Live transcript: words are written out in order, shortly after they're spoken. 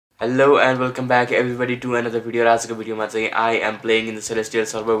Hello and welcome back everybody to another video. आजको भिडियोमा चाहिँ I am playing in the celestial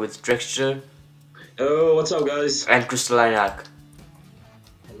server with Texture. Oh, what's up guys? And celestialmc.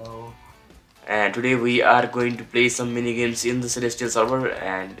 Hello. And today we are going to play some mini games in the celestial server.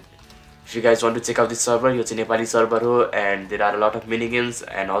 And if you guys want to check out this server, it's a Nepali server ho, and there are a lot of mini games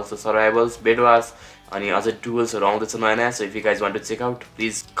and also survivals, bedwars, and other tools around the server. So if you guys want to check out,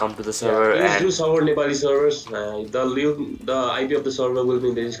 please come to the server. Yeah, please and do server Nepali servers. The IP of the server will be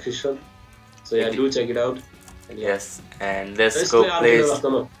in the description. So yeah, do check it out. And yes, and let's go play.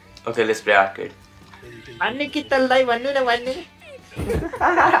 Okay, let's play arcade.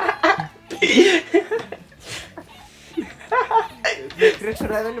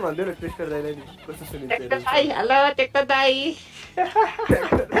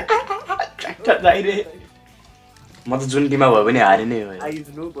 म त जुन टिममा भयो भने हारे नै हो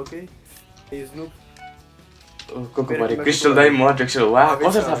को परे क्रिस्टल दाइ म टेक्सचर वा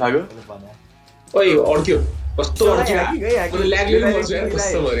कसो थाहा पाको ओइ अड्क्यो कस्तो अड्क्यो मैले ल्यागले मर्छु यार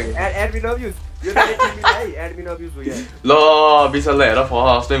कस्तो भरेको एडमिन अब्युज यो त एडमिन अब्युज हो यार ल विशाललाई हेर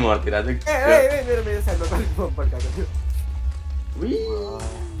फर्स्टै मर्दिरा छ ए मेरो साइडमा कल बम पड्काको थियो वी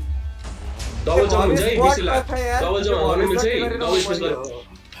डबल जम्प हुन्छ है विशाल डबल जम्प गर्न मिल्छ है डबल स्पेस गर्न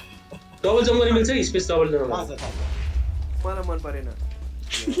डबल जम्प गर्न मिल्छ स्पेस डबल जम्प मलाई मन परेन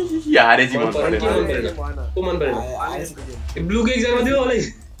यारे जी मन परेन को मन परेन ब्लू के एक्जाममा थियो होला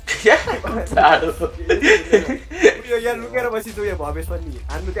यो यहाँ लुकेर बसी त्यो भवेश पनि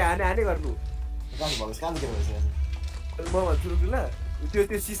हान्नु त्यहाँ हाने गर्नु गान भवेश काम के भइसक्यो म भन्छु ल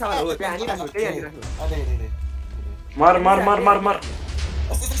त्यो सिसामा हो त्यहाँ हानिराख्नु त्यही हानिराख्नु मार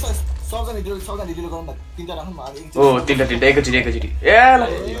सबजना डिल गर्नु न तीनटा राख्नु म ओ तीनटा एकैचोटी ए ल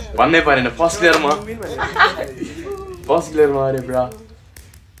भन्नै परेन फर्स्ट प्लेयरमा अरे bra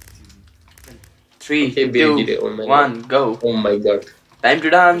 3 2 1 go oh my god time to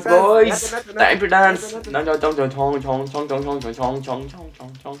dance boys time to dance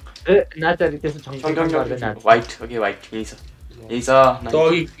white okay white यही छ त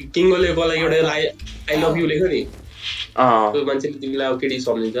अघि किङ्गोले मलाई एउटा आई लभ यु लेख्यो नि त्यो मान्छेले तिमीलाई अब केटी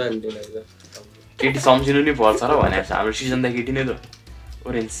सम्झिन्छ अनि त्यसलाई केटी सम्झिनु नि पर्छ र भने हाम्रो सिजन त केटी नै त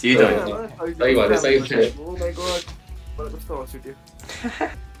ओरेन्ज सी त सही भने सही ओ माय गॉड मलाई कस्तो हस्यो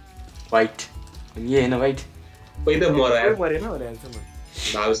व्हाइट ये हैन व्हाइट पै त मरायो मरेन भने हाल्छ म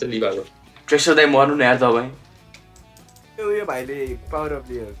भाउस लिबाको ट्रेसर दाइ मर्नु न यार तपाईं यो भाइले पावर अफ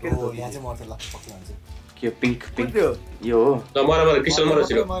लियो के हो यहाँ चाहिँ मर्छ ल पक्का हुन्छ के पिंक यो हो ल मर क्रिस्टल मर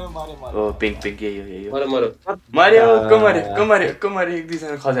छिरो ओ पिंक यो मर मार्यो एक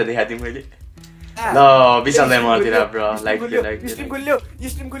दुईजना खजा देखाथि मैले ल विशाल दाइ मर्दिरा ब्रो लाइक स्ट्रिम खुल्यो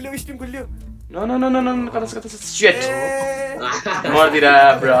No, कता shit. मर्दिरा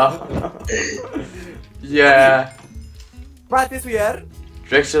bro Yeah. Practice यार.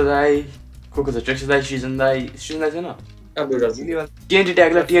 Texture दाइ को छ Texture दाइ सिजन दाइ छैन अब TNT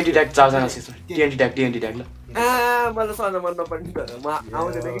tag चारजना छ TNT tag ल मलाई सधैँ मन नपर्ने तर म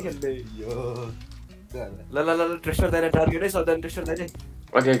आउँदैन कि खेल्दै यो ल ट्रेक्चर दाइ टार्गेटै सधैँ ट्रेक्चर दाइ चाहिँ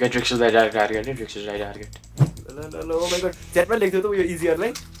ओके ट्रेक्चर दाइ टार्गेट ल ओ माय गॉड च्याटमा लेख्थ्यो त यो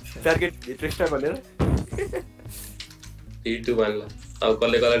इजियरलाई टार्गेट ट्रेक्चर भनेर T2 भन्ला अब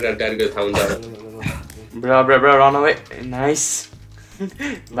कसले टार्गेट थाहा हुन्छ bro run away nice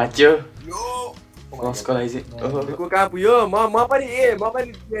बाच्यो cross कलाई चाहिँ को कहाँ पुग्यो म पनि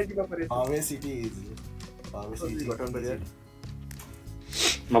ट्रेन्टीमा परे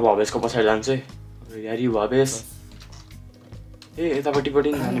म भवेशको पछाडि जान्छु है यार यो भवेश ए यतापट्टि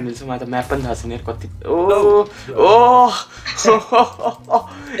जानु मिल्छ मलाई त म्याप पनि थाहा छैन यार कति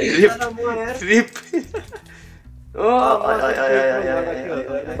reap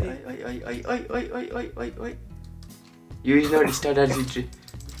You is not strategy.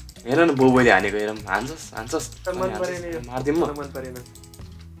 हेर न बोबोले हानेको हेर हान्छस् मार्दिम म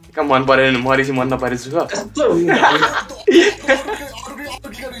कहाँ मन परेन मरेपछि मन नपरेछु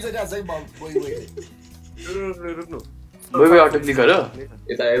बोबो अटो क्लिक गर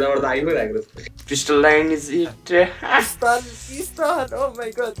यताबाट त आइरहेको crystal line is it pistol oh my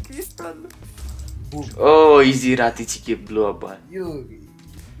God pistol oh easy राती छिके ब्लो अप भयो यो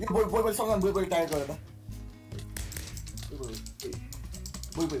बोय सँग बोय टायर गरेर त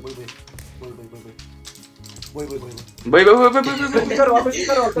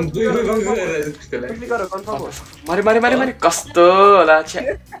मारे कस्तो होला छ्या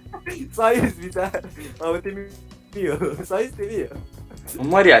साइज विचार अब तिमी हो साइज तिमी हो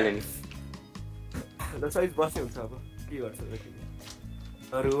मरिहाल्यो नि ल साइज बस्यो हुन्छ अब के गर्छ तिमी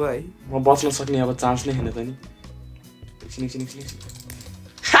अरु है म बच्न सक्ने अब चान्स नै छैन त नि एकछिन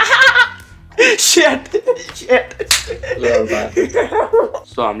shit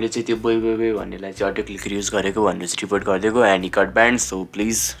सो हामीले चाहिँ त्यो बोय बोय बोय भन्नेलाई चाहिँ अटो क्लिकर युज गरेको भनेर चाहिँ रिपोर्ट गरिदिएको and Hee got band so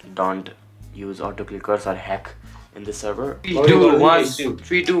please don't use auto क्लिकर्स or hack in the server 3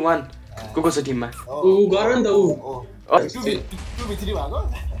 2 1 को छ टिममा गर नि त उ 2v3 भएको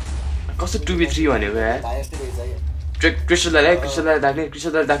कस्तो 2v3 भनेको यार क्रिस्टललाई राख्ने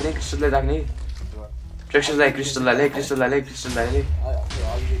क्रिस्टललाई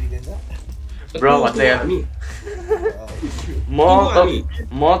ब्रो भन्दै यार म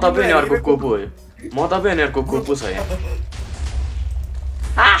तपाईँ अनि अर्को कोपो हो म तपाईँ अनि अर्को कोपो छ यहाँ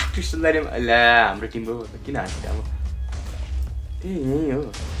क्रिस्टललाई ल्या हाम्रो टिमको किन हाँस्यो अब यही हो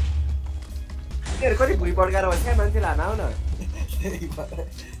कति भुइँ पड्काएर बस्छ क्या मान्छेले हान आउ न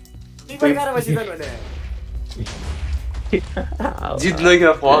पड्काएर बसिरहनु भने जित्नु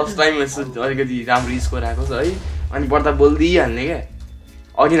क्या फर्स्ट टाइम यसो अलिकति राम्रो स्कोर आएको छ है अनि बढ्दा बोल्दिहाल्ने क्या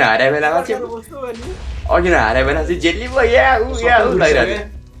अघि न हारे बेलामा चाहिँ जेल्ली भयो या उ लागिरहेको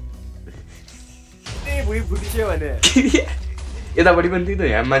भुइँ फुटिसक्यो भने यतापट्टि पनि तिमीले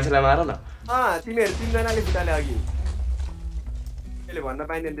यहाँ मान्छेलाई मार न तिमीहरू 3 जनाले फुटाले अघि त्यसले भन्न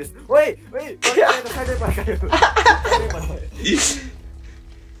पाइँदैन त्यस्तो ओइ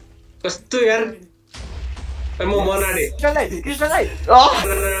कस्तो यार म मनाडे कृष्णलाई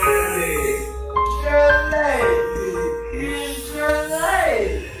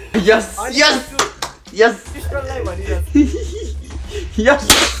Yes! कृष्णलाई भनिरह Yes!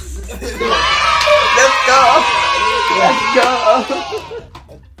 Let's go!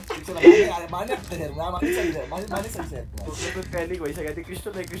 प्यानिक भइसक्यो त्यो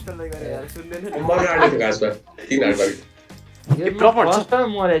कृष्णलाई गरे यार सुन्दैन मनाडे गासमा 3 हात बारी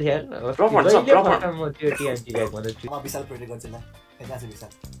म विशाल प्रेडिक्ट गर्छु ल कहाँ छ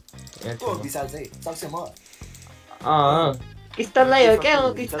विशाल को विशाल चाहिँ सक्छ म क्रिस्टललाई हो क्या हो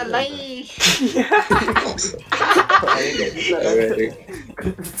क्रिस्टललाई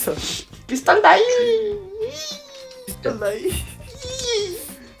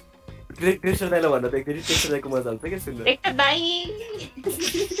कृष्णलाई भन्दा त एकचोटि कृष्णलाईको मजा आउँछ क्या सुन्नु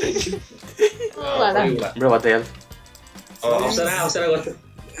ब्रो what the hell अप्सरा गर्छ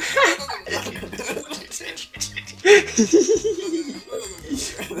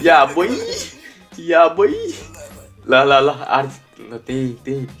या boy ल आर त्यही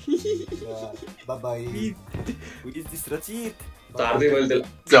बाइ बाइ उइज दिस रचित झार्दै मैले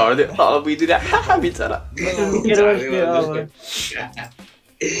झर्दै अब बिजुरा बिचरा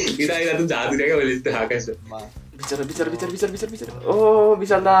इदाइरा त झार्दिरा क्या मैले यस्तो आकाश बिचरा ओ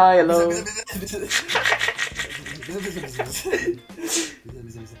विशाल दा हेलो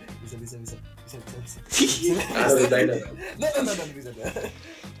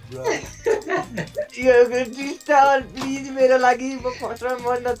क्रिस्टल प्लिज मेरो लागि म फर्स्टमा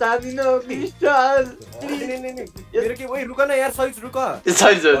मर्न चाहदिन क्रिस्टल मेरो के ओइ रुक न यार सही रुक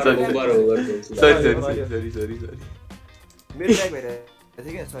सरी मेरो ट्याग भइरहेको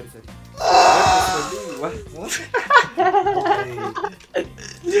थियो क्या सरी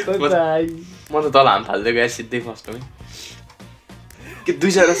म त तल हाम फाल्दै गएँ सिधै फर्स्टमै कि 2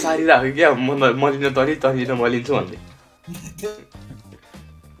 जना सारी राख्यो क्या म लिन तलिन म लिन्छु भन्दै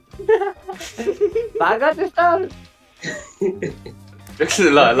भागा क्रिस्टल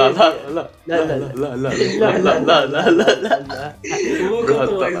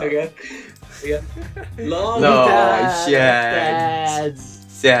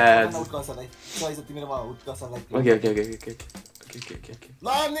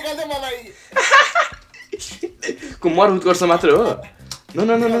कुमार उत्कर्ष मात्र हो न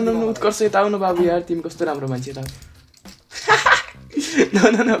उत्कर्ष यता आउनु बाबु यार तिमी कस्तो राम्रो मान्छे यता न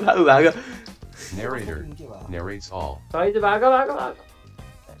बाबु भाग Narrator narrates all. भागा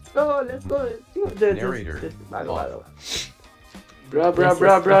let's go Narrator. Bra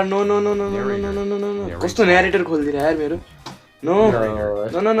no कस्तो न्यारेटर खोल्दिरा यार मेरो नो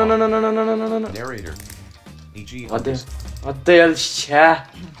Narrator. E.g. अत्तैल छ्या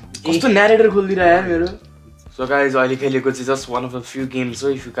कस्तो न्यारेटर खोल्दिरा यार मेरो So guys, अहिले खेलेको चाहिँ just one of the few games. So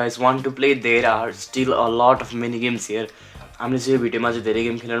if you guys want to play, there are still a lot of mini games here. हामीले चाहिँ यो भिडियोमा चाहिँ धेरै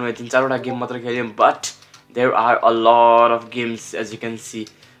गेम खेल्नु 3-4 वटा गेम मात्र खेल्यौं, but there are a lot of games as you can see.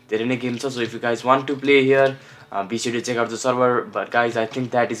 धेरै नै गेम छ. So if you guys want to play here, be sure to check out the server. But guys, I think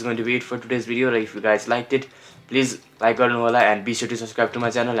that is going to be it for today's video. If you guys liked it, please like garnu hola and be sure to subscribe to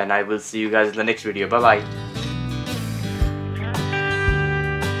my channel, and I will see you guys in the next video. Bye bye.